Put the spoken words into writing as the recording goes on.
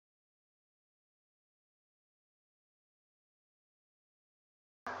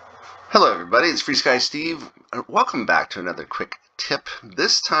Hello everybody, it's FrSky Steve. Welcome back to another quick tip.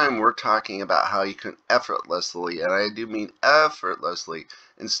 This time we're talking about how you can effortlessly, and I do mean effortlessly,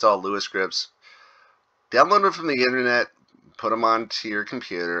 install Lua Scripts, download them from the internet, put them onto your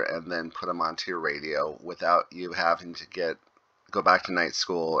computer, and then put them onto your radio without you having to go back to night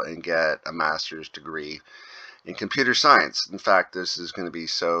school and get a master's degree in computer science. In fact, this is going to be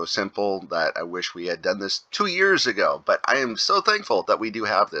so simple that I wish we had done this 2 years ago, but I am so thankful that we do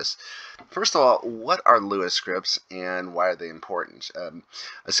have this. First of all, what are Lua Scripts and why are they important?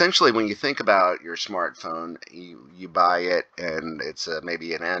 Essentially, when you think about your smartphone, you buy it and it's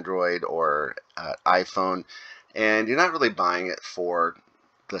maybe an Android or iPhone, and you're not really buying it for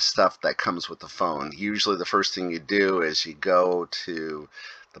the stuff that comes with the phone. Usually the first thing you do is you go to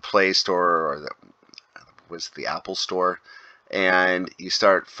the Play Store or the Apple Store, and you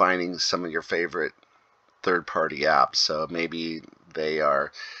start finding some of your favorite third-party apps. So maybe they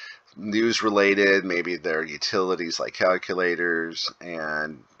are news related, maybe they're utilities like calculators,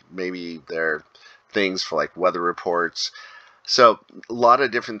 and maybe they're things for like weather reports. So a lot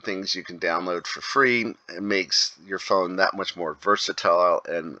of different things you can download for free. It makes your phone that much more versatile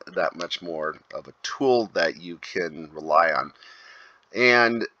and that much more of a tool that you can rely on.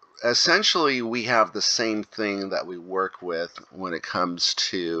 And essentially, we have the same thing that we work with when it comes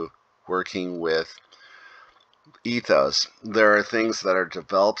to working with Ethos. There are things that are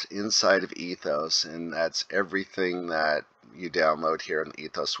developed inside of Ethos, and that's everything that you download here in the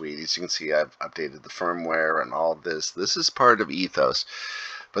Ethos suite. As you can see, I've updated the firmware and all of this. This is part of Ethos.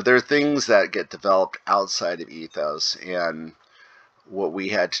 But there are things that get developed outside of Ethos, and what we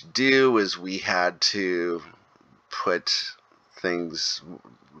had to do is we had to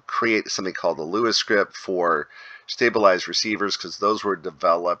create something called the Lua script for stabilized receivers, because those were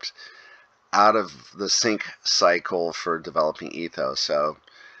developed out of the sync cycle for developing Ethos. So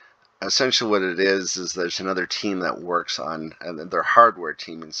essentially what it is there's another team that works on, and their hardware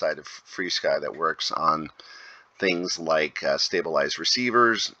team inside of FrSky that works on things like stabilized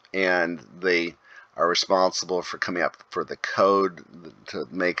receivers, and they are responsible for coming up for the code to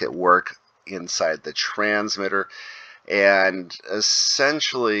make it work inside the transmitter. And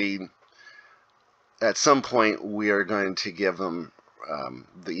essentially, at some point, we are going to give them,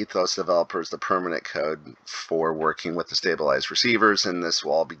 the Ethos developers, the permanent code for working with the stabilized receivers, and this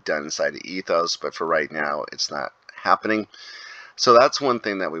will all be done inside of Ethos, but for right now, it's not happening. So that's one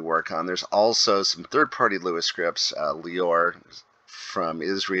thing that we work on. There's also some third-party Lua scripts. Lior from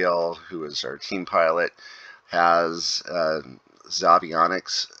Israel, who is our team pilot, has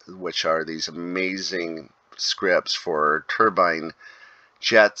Zavionics, which are these amazing scripts for turbine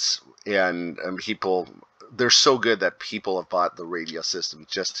jets, and they're so good that people have bought the radio system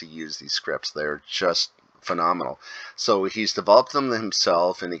just to use these scripts. They're just phenomenal. So he's developed them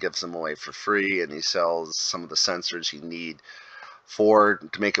himself, and he gives them away for free, and he sells some of the sensors you need to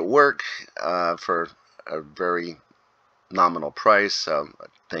make it work for a very nominal price. So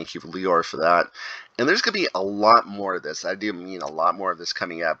thank you, Lior, for that. And there's going to be a lot more of this. I do mean a lot more of this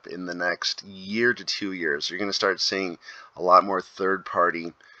coming up in the next year to 2 years. You're going to start seeing a lot more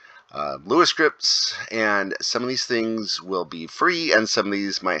third-party Lua scripts, and some of these things will be free, and some of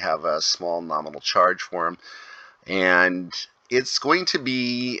these might have a small nominal charge for them. And it's going to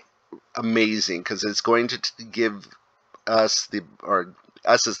be amazing, because it's going to give us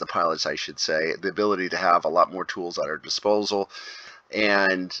us as the pilots, I should say, the ability to have a lot more tools at our disposal,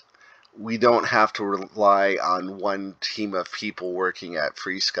 and we don't have to rely on one team of people working at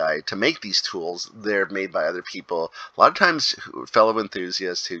FrSky to make these tools. They're made by other people, a lot of times fellow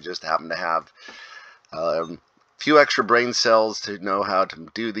enthusiasts who just happen to have a few extra brain cells to know how to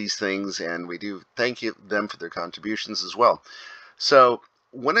do these things, and we do thank them for their contributions as well. So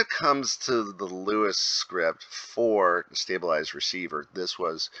when it comes to the Lua script for the stabilized receiver, this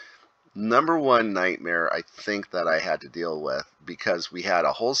was number one nightmare I think that I had to deal with, because we had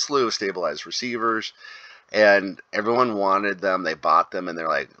a whole slew of stabilized receivers, and everyone wanted them. They bought them, and they're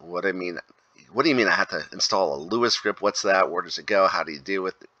like, what do you mean I have to install a Lua script? What's that? Where does it go? How do you do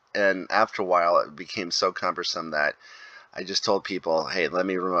it? And after a while, it became so cumbersome that I just told people, hey, let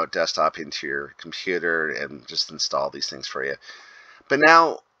me remote desktop into your computer and just install these things for you. But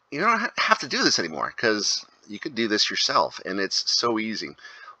now you don't have to do this anymore, because you could do this yourself, and it's so easy.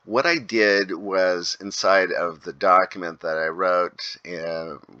 What I did was, inside of the document that I wrote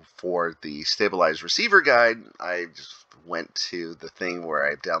for the stabilized receiver guide, I just went to the thing where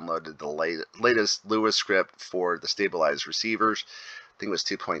I downloaded the latest Lua script for the stabilized receivers. I think it was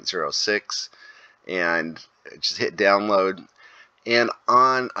 2.06, and just hit download. And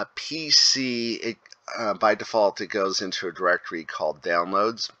on a PC, by default, it goes into a directory called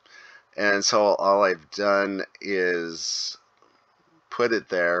downloads. And so all I've done is put it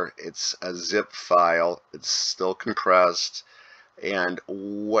there. It's a zip file. It's still compressed. And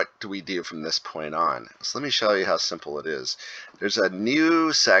what do we do from this point on? So let me show you how simple it is. There's a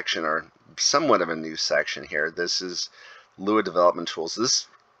new section, or somewhat of a new section here. This is Lua Development Tools. This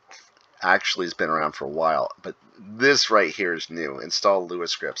actually has been around for a while, but this right here is new. Install Lua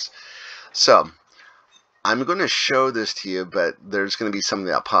Scripts. So I'm going to show this to you, but there's going to be something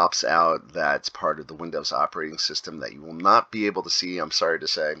that pops out that's part of the Windows operating system that you will not be able to see. I'm sorry to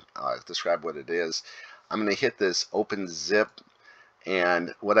say. Describe what it is. I'm going to hit this open zip,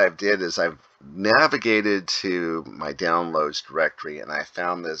 and what I've did is I've navigated to my downloads directory, and I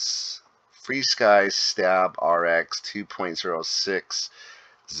found this FrSky Stab RX 2.06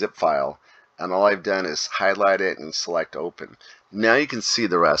 zip file, and all I've done is highlight it and select open. Now you can see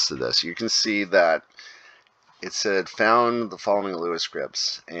the rest of this. You can see that it said found the following Lua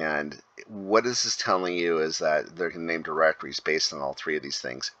scripts, and what this is telling you is that they're going to name directories based on all three of these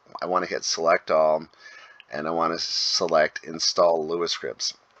things. I want to hit select all, and I want to select install Lua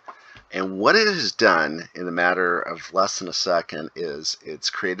scripts. And what it has done in a matter of less than a second is it's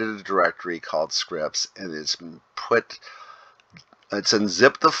created a directory called scripts, and it's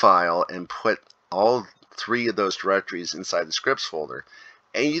unzipped the file and put all three of those directories inside the scripts folder.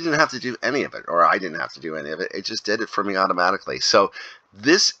 And you didn't have to do any of it, or I didn't have to do any of it. It just did it for me automatically. So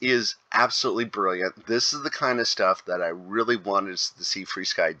this is absolutely brilliant. This is the kind of stuff that I really wanted to see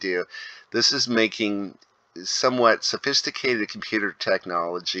FrSky do. This is making somewhat sophisticated computer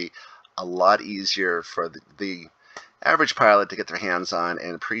technology a lot easier for the average pilot to get their hands on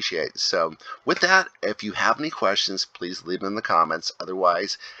and appreciate. So with that, if you have any questions, please leave them in the comments.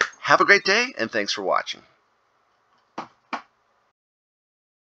 Otherwise, have a great day, and thanks for watching.